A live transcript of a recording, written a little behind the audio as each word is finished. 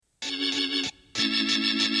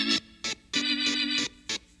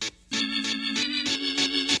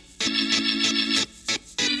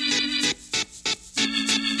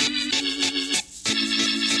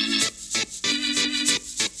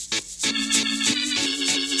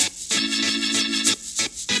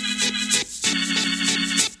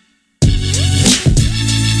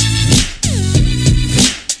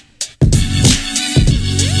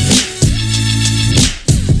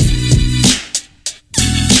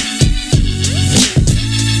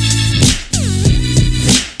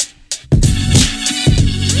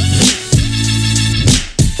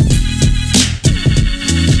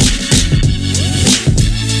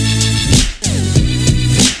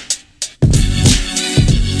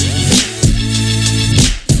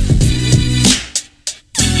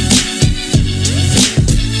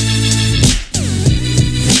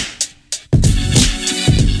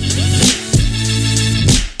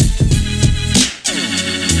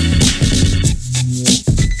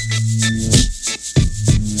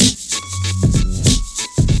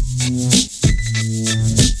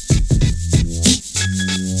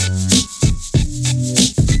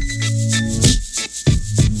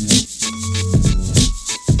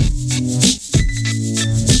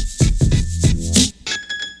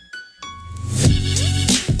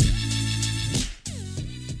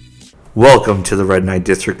Welcome to the Red Knight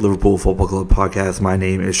District Liverpool Football Club podcast. My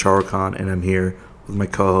name is Shah Rukh Khan, and I'm here with my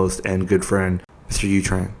co-host and good friend, Mr.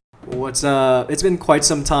 Utran. What's up? It's been quite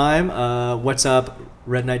some time. What's up,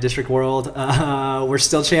 Red Knight District World? We're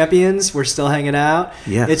still champions. We're still hanging out.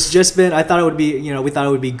 Yeah. It's just been. We thought it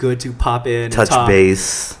would be good to pop in, touch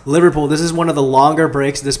base. Liverpool. This is one of the longer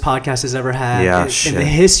breaks this podcast has ever had in the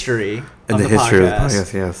history of the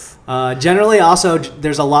podcast. Yes. Generally, also,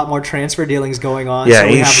 there's a lot more transfer dealings going on. Yeah,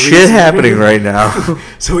 ain't shit happening right now.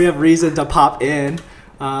 So we have reason to pop in.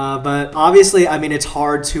 But obviously, I mean, it's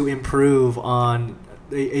hard to improve on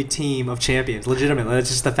a team of champions. Legitimately, that's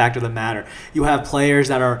just the fact of the matter. You have players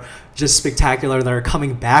that are just spectacular that are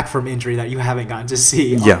coming back from injury that you haven't gotten to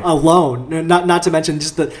see alone. Not to mention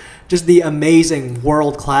just the amazing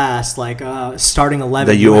world class starting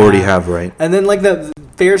 11 that you already have, right? And then the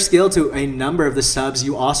fair skill to a number of the subs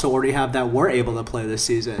you also already have that were able to play this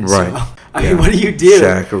season. Right. So, I mean, what do you do?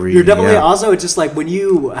 Shaq, You're definitely also just when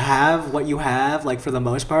you have what you have, for the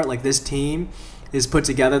most part, this team is put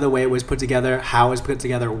together the way it was put together, how it was put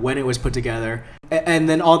together, when it was put together, and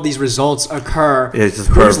then all these results occur. It's just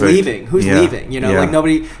who's perfect. leaving? Who's leaving?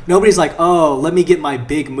 Nobody's like, oh, let me get my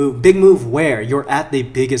big move. Big move where? You're at the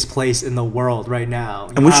biggest place in the world right now.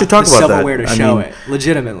 And we should talk about that. Silverware to show it,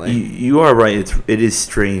 legitimately. You are right. It is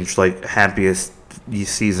strange. Happiest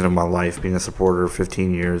season of my life being a supporter.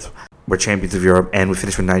 15 years. We're champions of Europe, and we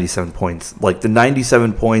finished with 97 points. The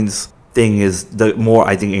 97 points thing is the more,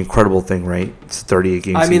 I think, incredible thing, right? It's a 38 game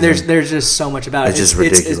season. I mean, there's just so much about it. It's just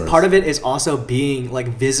ridiculous. Part of it is also being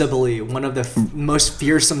visibly one of the most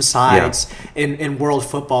fearsome sides in world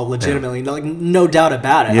football. Legitimately, no doubt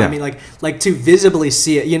about it. Yeah. I mean, to visibly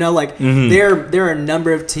see it. There are a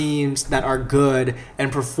number of teams that are good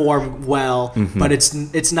and perform well, but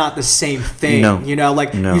it's not the same thing. No.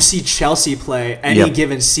 You see Chelsea play any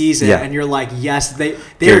given season, and you're like, yes, they're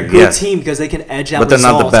a good team because they can edge out but they're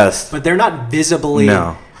results, not the best. But they're not visibly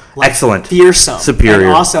excellent, fearsome, superior.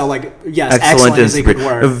 And also, excellent is a good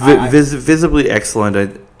word. Visibly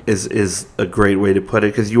excellent is a great way to put it,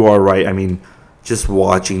 because you are right. I mean, just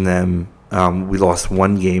watching them, we lost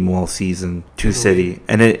one game all season to City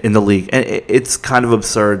and in the league, and it's kind of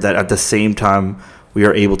absurd that at the same time we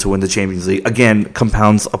are able to win the Champions League. Again,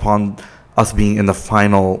 compounds upon us being in the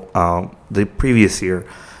final the previous year,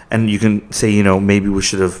 and you can say maybe we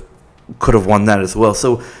could have won that as well.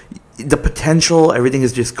 So the potential, everything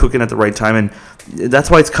is just cooking at the right time, and that's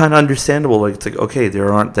why it's kind of understandable. It's okay,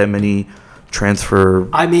 there aren't that many transfer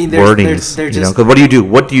wordings. Because what do you do?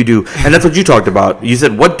 What do you do? And that's what you talked about. You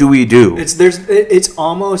said, what do we do? It's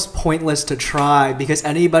almost pointless to try, because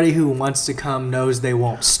anybody who wants to come knows they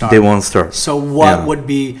won't start. They won't start. So what would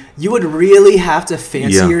be? You would really have to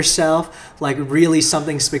fancy yourself really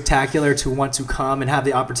something spectacular to want to come and have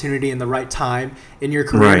the opportunity and the right time in your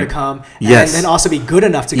career to come, and then also be good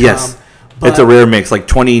enough to come. But it's a rare mix,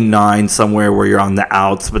 29 somewhere where you're on the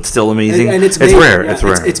outs, but still amazing. And it's rare. Yeah, it's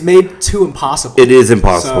rare. It's made too impossible. It is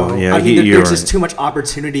impossible. So, yeah, there's just too much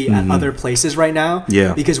opportunity at other places right now.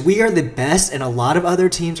 Yeah, because we are the best, and a lot of other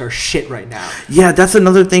teams are shit right now. Yeah, that's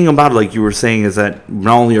another thing about it. Like you were saying, is that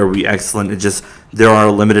not only are we excellent, it's just there are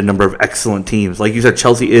a limited number of excellent teams. Like you said,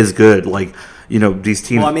 Chelsea is good. These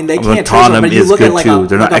teams. Well, I mean, they can't Tottenham but you is look good at too.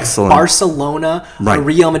 They're not excellent. Barcelona,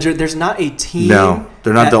 Real Madrid. There's not a team. No,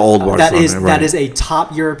 they're not the old Barcelona. That is a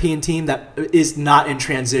top European team that is not in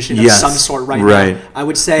transition of some sort right now. I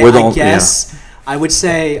would say.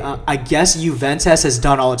 I guess Juventus has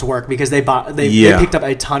done all its work, because they picked up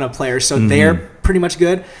a ton of players, so they're pretty much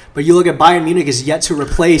good. But you look at Bayern Munich is yet to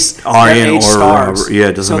replace their 8 stars.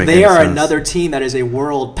 It doesn't make they any are sense. Another team that is a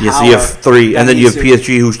world power. Yeah, so you have 3, and then you have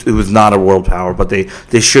PSG, who is not a world power, but they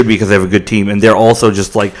should be, because they have a good team, and they're also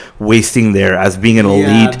just wasting there as being an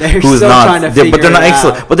elite who is not. But they're not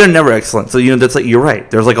excellent. But they're never excellent. So that's you're right.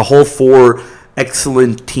 There's a whole 4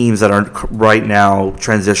 excellent teams that are right now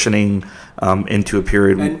transitioning into a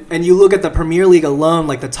period. And you look at the Premier League alone,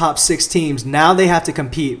 the top 6 teams, now they have to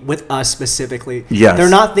compete with us specifically. Yes. They're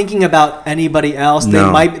not thinking about anybody else.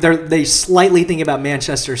 No. They slightly think about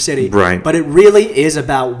Manchester City. Right. But it really is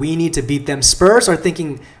about, we need to beat them. Spurs are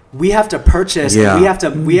thinking, we have to purchase, we have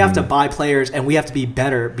to buy players, and we have to be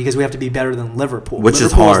better, because we have to be better than Liverpool. Which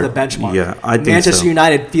Liverpool is hard. Is the benchmark. Yeah, I think Manchester so.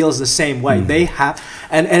 United feels the same way. They have,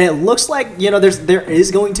 and it looks like there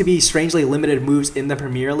is going to be strangely limited moves in the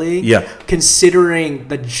Premier League. Yeah. Considering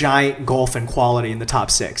the giant gulf in quality in the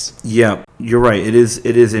top 6. Yeah, you're right. It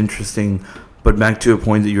is interesting. But back to a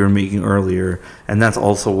point that you were making earlier, and that's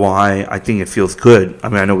also why I think it feels good. I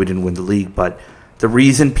mean, I know we didn't win the league, but the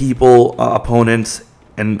reason people, opponents,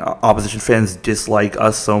 and opposition fans dislike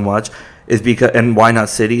us so much is because, and why not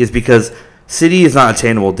City, is because City is not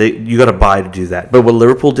attainable. You got to buy to do that. But what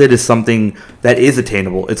Liverpool did is something that is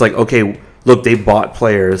attainable. It's like, okay, look, they bought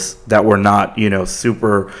players that were not,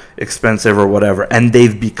 super expensive or whatever, and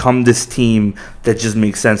they've become this team that just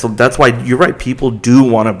makes sense. So that's why you're right. People do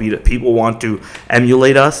want to beat it. People want to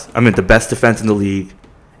emulate us. I mean, the best defense in the league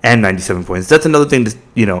and 97 points. That's another thing.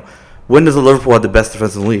 When does the Liverpool have the best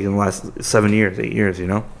defense in the league in the last 8 years?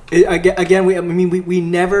 Again, we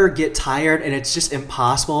never get tired, and it's just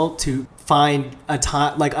impossible to find a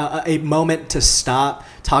time, like a moment to stop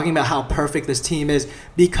talking about how perfect this team is,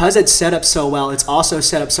 because it's set up so well. It's also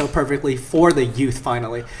set up so perfectly for the youth.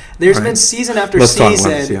 Finally, there's been season after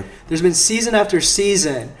season. There's been season after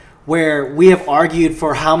season where we have argued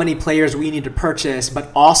for how many players we need to purchase,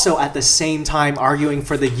 but also at the same time arguing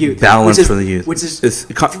for the youth. Balance for the youth. It's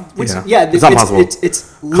not possible.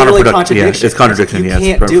 It's literally contradiction. Yeah, it's contradiction. You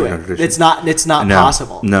can't do it. It's not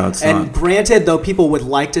possible. No, it's not. And granted, though, people would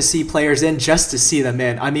like to see players in just to see them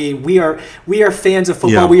in. I mean, we are fans of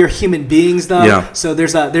football. Yeah. We are human beings, though. Yeah. So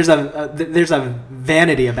there's a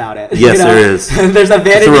vanity about it. Yes, there is. There's a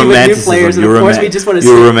vanity with new players, and of course we just want to see.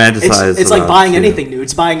 You romanticize. It's like buying anything new.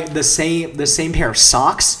 It's buying the same pair of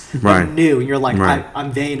socks, right, new, and you're like, right.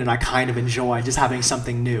 I'm vain and I kind of enjoy just having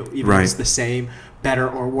something new, even right. if it's the same, better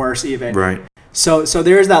or worse even. Right. So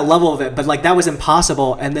there's that level of it, but like that was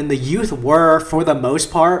impossible. And then the youth were, for the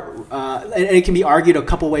most part, and it can be argued a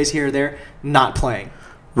couple ways here or there, not playing.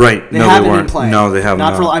 Right. They haven't been playing. No, they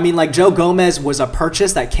haven't. Like Joe Gomez was a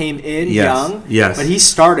purchase that came in young. Yes. But he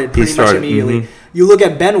started pretty much immediately. Mm-hmm. You look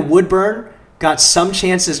at Ben Woodburn, got some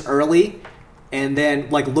chances early, and then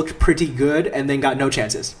looked pretty good, and then got no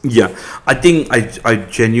chances. Yeah, I think I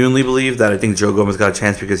genuinely believe that. I think Joe Gomez got a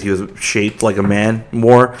chance because he was shaped like a man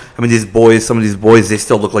more. I mean, some of these boys, they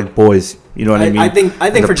still look like boys. You know what I mean? I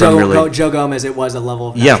think for Joe Gomez, it was a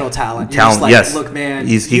level of natural talent. Yes. Look, man,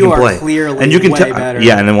 he you can are play. Clearly and you can way better.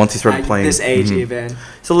 Yeah, and then once he started playing, this age even.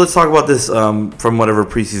 So let's talk about this from whatever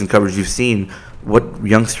preseason coverage you've seen. What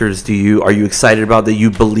youngsters are you excited about that you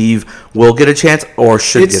believe will get a chance or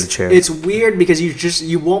should get a chance? It's weird because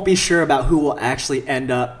you won't be sure about who will actually end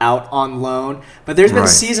up out on loan. But there's been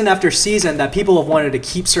season after season that people have wanted to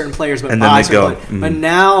keep certain players, but buy certain players. But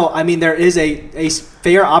now, I mean, there is a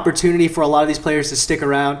fair opportunity for a lot of these players to stick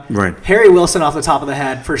around. Right. Harry Wilson off the top of the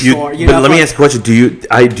head for sure. But let me ask you a question: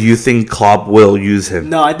 Do you think Klopp will use him?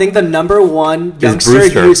 No, I think the number one youngster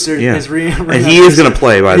user is and he is going to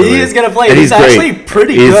play. By the way, he is going to play. And he's actually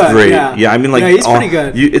pretty good. He's great. Yeah, I mean, he's pretty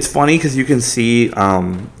good. It's funny because you can see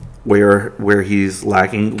where he's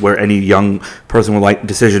lacking, where any young person would like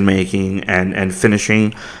decision making and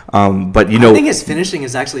finishing. But I think his finishing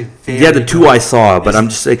is actually very the two I saw. But I'm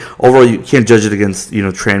just saying overall, you can't judge it against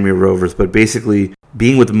Tranmere Rovers. But basically,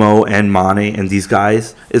 being with Mo and Mane and these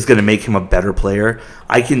guys is going to make him a better player.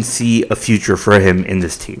 I can see a future for him in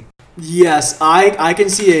this team. Yes, I can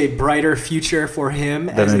see a brighter future for him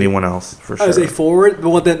than anyone else, for sure. As a forward,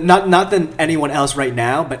 well, not than anyone else right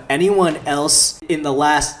now, but anyone else in the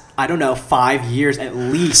last, 5 years at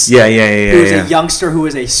least. Yeah. Who's a youngster who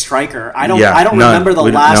is a striker. I don't remember the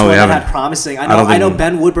last one that had promising. I know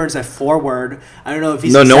Ben Woodburn's a forward. I don't know if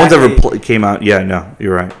he's no one's ever came out. Yeah, no,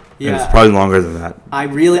 you're right. Yeah, it's probably longer than that. I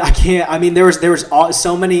can't. I mean, there was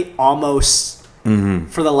so many almost. Mm-hmm.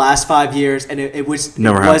 For the last 5 years, and it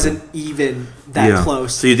wasn't even that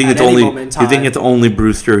close. So you think it's only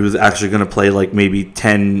Brewster who's actually going to play maybe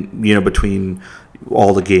 10, between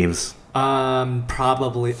all the games?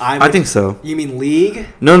 Probably. I think so. You mean league?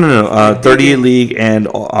 No. 38 league and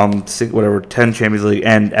 10 Champions League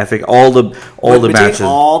and FA. All the matches.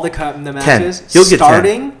 All the matches. 10. He'll get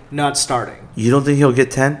starting, 10. Not starting. You don't think he'll get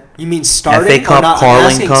 10? You mean starting? FA Cup,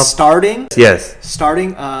 Carling Cup. Starting? Yes.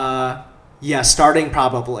 Starting. Yeah, starting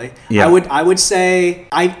probably. Yeah. I would say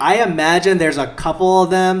I imagine there's a couple of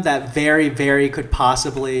them that very, very could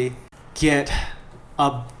possibly get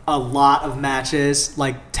a lot of matches,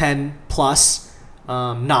 like 10 plus,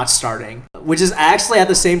 not starting, which is actually at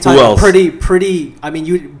the same time pretty. I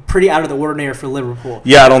mean, pretty out of the ordinary for Liverpool.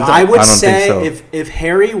 Yeah, I would say think so. if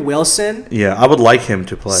Harry Wilson, I would like him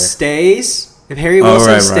to play. Stays. If Harry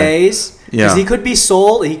Wilson stays. Because he could be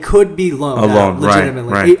sold, he could be loaned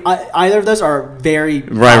legitimately. Right. Either of those are very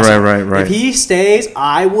right. If he stays,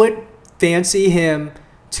 I would fancy him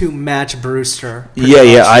to match Brewster.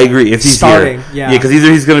 Yeah, I agree. If he's starting, because either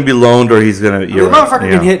he's going to be loaned or he's going to. The motherfucker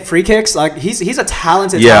can hit free kicks. Like he's a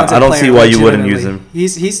talented. Yeah, talented I don't player, see why you wouldn't use him.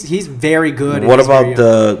 He's very good. What about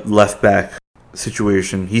the left back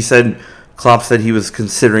situation? Klopp said he was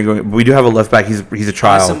considering going. We do have a left back. He's a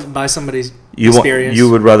trial. By somebody's experience. You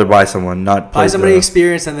would rather buy someone, not buy somebody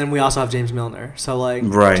experienced, and then we also have James Milner. So like,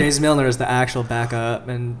 right. James Milner is the actual backup,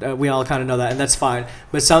 and we all kind of know that, and that's fine.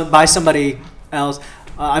 But buy somebody else.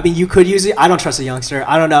 I mean, you could use it. I don't trust a youngster.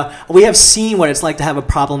 I don't know. We have seen what it's like to have a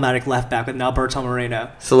problematic left back with Alberto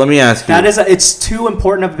Moreno. So let me ask you. It's too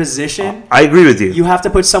important of a position. I agree with you. You have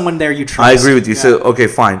to put someone there you trust. I agree with you. Yeah. So, okay,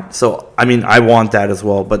 fine. So, I mean, I want that as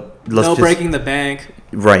well, but let's breaking the bank.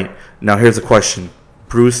 Right. Now, here's a question.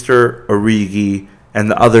 Brewster, Origi,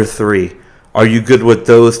 and the other three. Are you good with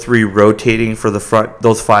those three rotating for the front,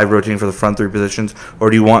 those five rotating for the front three positions, or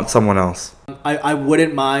do you want someone else? I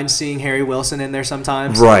wouldn't mind seeing Harry Wilson in there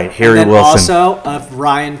sometimes. Right, Harry Wilson. Also, if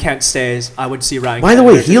Ryan Kent stays, I would see Ryan By Kent.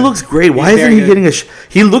 the way, he looks great. Why isn't he getting a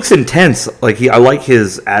he looks intense. Like I like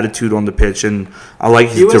his attitude on the pitch, and I like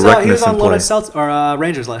his directness he was on in loan play. at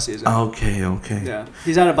Rangers last season. Okay. Yeah,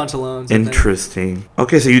 he's had a bunch of loans. Interesting.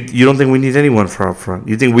 Okay, so you don't think we need anyone for up front?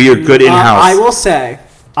 You think we are good in-house? I will say,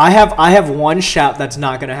 I have one shout that's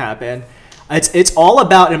not going to happen. It's all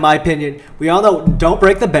about, in my opinion, we all know don't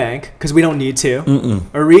break the bank because we don't need to.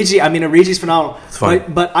 Origi's phenomenal. It's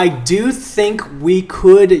fine. But I do think we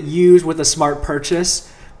could use with a smart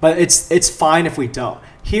purchase, but it's fine if we don't.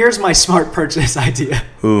 Here's my smart purchase idea.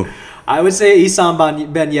 Who? I would say Issam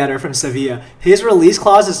Ben Yedder from Sevilla. His release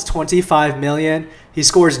clause is $25 million. He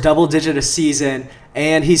scores double-digit a season,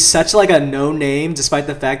 and he's such like a no-name, despite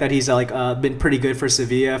the fact that he's been pretty good for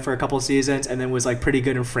Sevilla for a couple seasons, and then was like pretty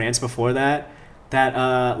good in France before that.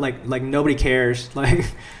 That like nobody cares. Like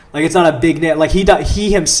it's not a big name. Like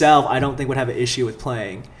he himself, I don't think would have an issue with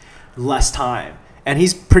playing less time, and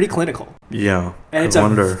he's pretty clinical. Yeah, and it's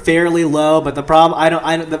a fairly low, but the problem I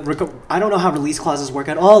don't know how release clauses work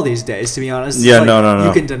at all these days. To be honest, yeah, no.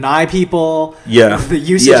 You can deny people, the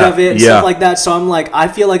usage of it, and stuff like that. So I'm like, I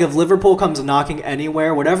feel like if Liverpool comes knocking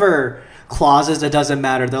anywhere, whatever clauses, it doesn't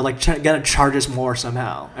matter. They're like gonna charge us more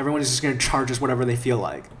somehow. Everyone's just gonna charge us whatever they feel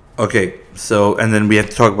like. Okay, so and then we have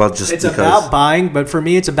to talk about about buying, but for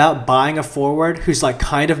me, it's about buying a forward who's like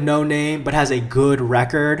kind of no name, but has a good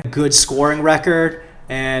record, good scoring record.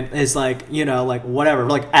 And is like, like whatever,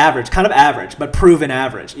 like average, kind of average, but proven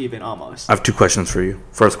average, even almost. I have two questions for you.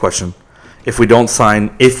 First question. If we don't,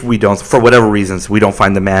 for whatever reasons, we don't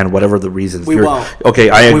find the man, whatever the reasons. We won't. Okay,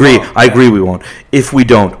 I agree. I agree we won't. If we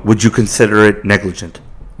don't, would you consider it negligent?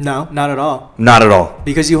 No, not at all. Not at all.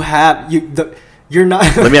 Because you're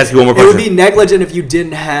not. Let me ask you one more question. It would be negligent if you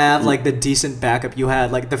didn't have like the decent backup you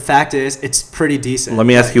had. Like the fact is, it's pretty decent. Let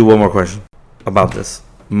me ask you one more question about this.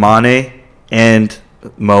 Mane and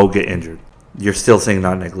Mo get injured. You're still saying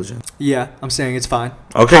not negligent? Yeah, I'm saying it's fine.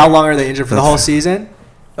 Okay. How long are they injured for? The whole season?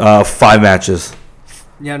 5 matches.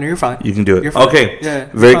 Yeah, no, you're fine. You can do it. You're fine. Okay. Yeah,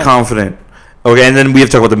 very confident. Okay, and then we have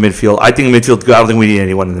to talk about the midfield. I think midfield. I don't think we need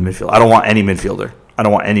anyone in the midfield. I don't want any midfielder.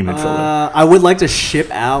 I would like to ship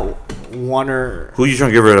out one or. Who are you trying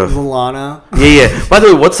to get rid of? Lallana. Yeah. By the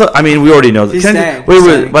way, what's up? I mean, we already know. He's staying.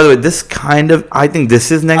 By the way, this kind of. I think this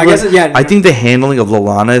is negligent. I think the handling of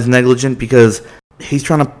Lallana is negligent because. He's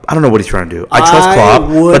trying to. I don't know what he's trying to do. I trust Klopp,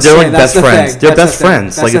 but they're like best friends. They're best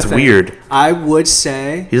friends. Like it's weird. I would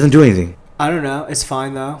say he doesn't do anything. I don't know. It's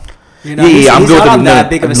fine though. I'm good with not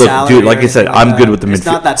that big of a salary. Dude, like I said, I'm good with the midfield. It's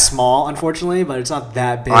not that small, unfortunately, but it's not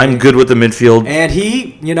that big. I'm good with the midfield. And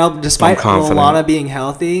he, despite Lallana being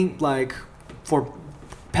healthy, like for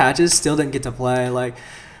patches, still didn't get to play. Like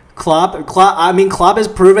Klopp has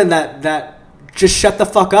proven that. Just shut the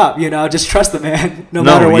fuck up, just trust the man no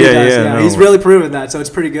matter what he does. He's really proven that, so it's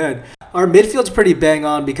pretty good. Our midfield's pretty bang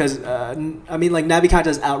on because, Naby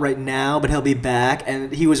Keita's out right now, but he'll be back,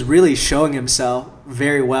 and he was really showing himself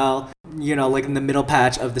very well, like in the middle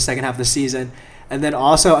patch of the second half of the season. And then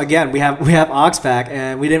also, again, we have Ox back,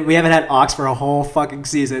 and we haven't had Ox for a whole fucking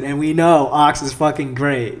season, and we know Ox is fucking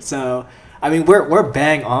great. So, we're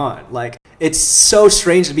bang on. Like, it's so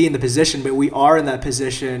strange to be in the position, but we are in that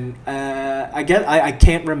position. I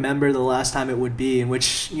can't remember the last time it would be in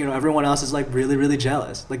which everyone else is like really really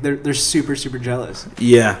jealous. Like they're super super jealous.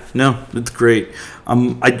 Yeah, no, it's great.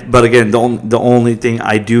 But again, the only thing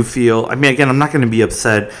I do feel. Again, I'm not going to be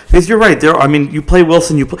upset because you're right. You play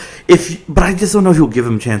Wilson. But I just don't know if he'll give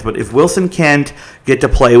him a chance. But if Wilson can't get to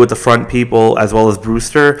play with the front people as well as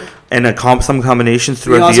Brewster and some combinations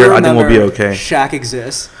throughout the year, I think we'll be okay. Shaq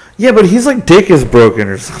exists. Yeah, but he's like dick is broken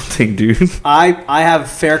or something, dude. I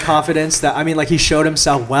have fair confidence that he showed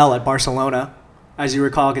himself well at Barcelona, as you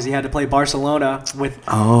recall, because he had to play Barcelona with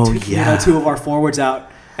two of our forwards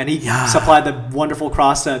out, and he supplied the wonderful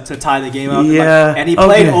cross to tie the game up. Yeah, and he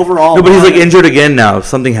played overall. No, but he's like injured again now.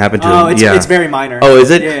 Something happened to him. It's very minor. Oh,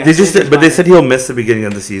 is it? Yeah, they said he'll miss the beginning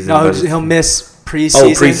of the season. No, he'll miss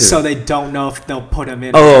preseason, so they don't know if they'll put him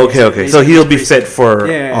in. Oh, okay. So he'll be fit for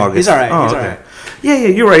August. He's all right. Oh, he's okay. all right. Yeah,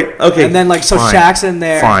 you're right. Okay. And then Shaq's in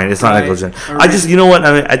there. Fine, it's not negligent. I just, you know what?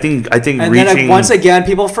 I mean, I think and reaching. Then once again,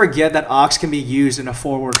 people forget that Ox can be used in a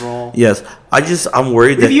forward role. Yes, I'm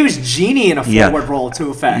worried We've used Genie in a forward role to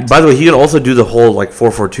effect. By the way, he can also do the whole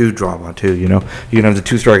 4-4-2 drama too. You know, you can have the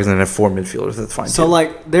 2 strikers and then have 4 midfielders. That's fine. So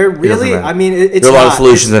they're really. I mean, it's there are a lot of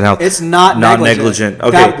solutions in health. It's not negligent.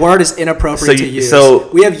 Okay, that word is inappropriate to use.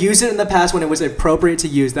 So we have used it in the past when it was appropriate to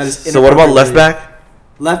use. That is. So what about left back?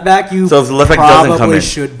 Left back, so if the left back doesn't come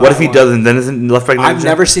in, what if he doesn't? Then isn't left back? I've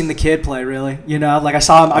never seen the kid play really. You know, I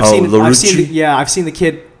saw him. I've seen the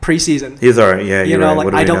kid preseason. He's all right. Yeah, you know,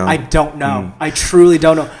 right. I don't know. I truly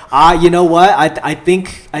don't know. You know what? I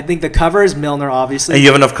think the cover is Milner, obviously. And you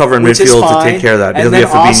have enough cover in midfield to take care of that. And then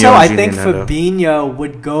also, I think Fabinho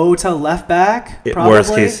would go to left back. Probably.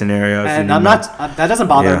 Worst case scenario. And I'm not. That doesn't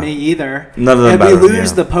bother me either. None of them bother me. We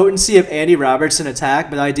lose the potency of Andy Robertson attack,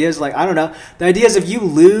 but the idea is I don't know. The idea is if you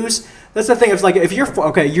lose. That's the thing. It's if you're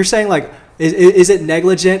okay, you're saying is it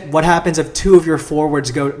negligent? What happens if 2 of your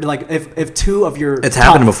forwards go if 2 of your it's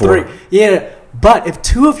happened before. 3, yeah, but if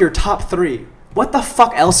 2 of your top 3, what the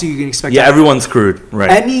fuck else are you going to expect? Yeah, everyone's screwed. Right.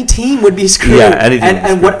 Any team would be screwed. Yeah, any team.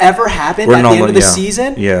 And whatever happened at the end of the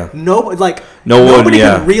season, nobody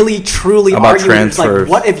can really truly about argue. Transfers.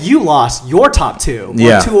 What if you lost your top 2?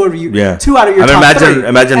 Or 2 of you, 2 out of your top 3?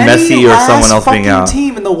 Imagine Messi or someone else being out.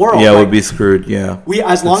 Team in the world, would be screwed. Yeah.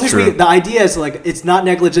 The idea is it's not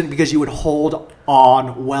negligent because you would hold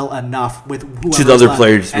on well enough with whoever to the other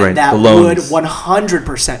players, and right? That the would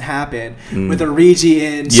 100% happen with Origi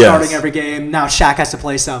in starting every game. Now Shaq has to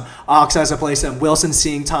play some, Ox has to play some, Wilson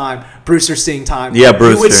seeing time, Brewster seeing time. Yeah,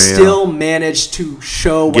 Brewster. You would still manage to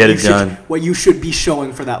show what you should be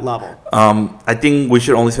showing for that level. I think we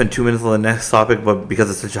should only spend 2 minutes on the next topic, but because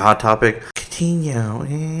it's such a hot topic, Coutinho.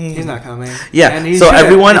 He's not coming. Yeah. So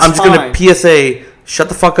everyone, I'm just gonna PSA. Shut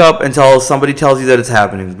the fuck up until somebody tells you that it's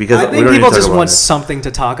happening. Because I think people just want something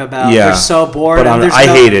to talk about. Yeah. They're so bored. But I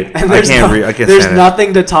hate it. I can't there's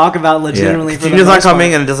nothing to talk about legitimately. Yeah. He's not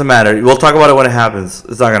coming, and it doesn't matter. We'll talk about it when it happens.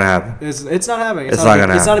 It's not gonna happen. It's not happening. It's not gonna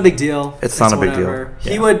happen. It's not a big deal. It's not a big deal.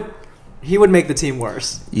 Yeah. He would make the team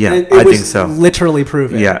worse. Yeah, I think so. Literally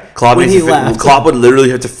proven. Yeah, Klopp would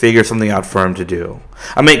literally have to figure something out for him to do.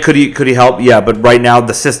 I mean, could he help? Yeah, but right now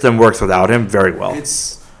the system works without him very well.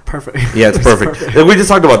 It's perfect. Yeah, it's perfect. We just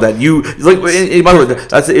talked about that. By the way,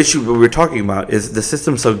 that's the issue we were talking about. Is the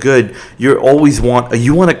system so good? You want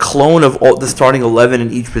a clone of all the starting 11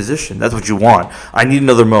 in each position. That's what you want. I need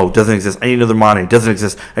another Mo. Doesn't exist. I need another Mane. Doesn't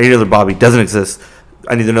exist. I need another Bobby. Doesn't exist.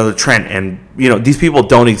 I need another Trent. And these people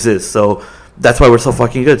don't exist. So that's why we're so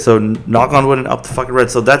fucking good. So knock on wood and up the fucking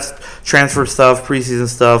red. So that's transfer stuff, preseason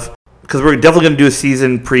stuff. Because we're definitely going to do a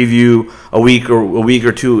season preview a week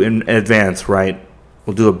or 2 in advance, right?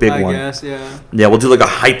 We'll do a big one. I guess, yeah. Yeah, we'll do a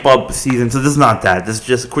hype up season. So this is not that. This is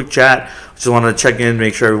just a quick chat. Just wanted to check in,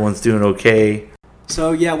 make sure everyone's doing okay.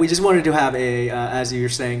 So yeah, we just wanted to have as you were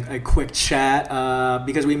saying, a quick chat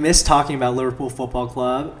because we missed talking about Liverpool Football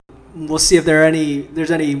Club. We'll see if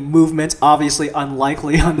there's any movement. Obviously,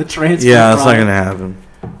 unlikely on the transfer. Yeah, that's not gonna happen.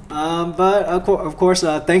 But of course,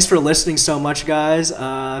 thanks for listening so much, guys.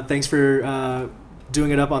 Thanks for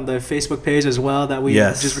doing it up on the Facebook page as well that we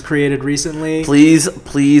just created recently.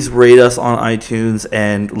 Please rate us on iTunes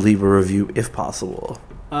and leave a review if possible.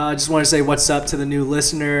 Just want to say what's up to the new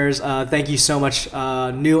listeners. Thank you so much,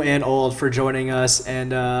 new and old, for joining us.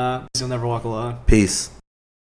 And you'll never walk alone. Peace.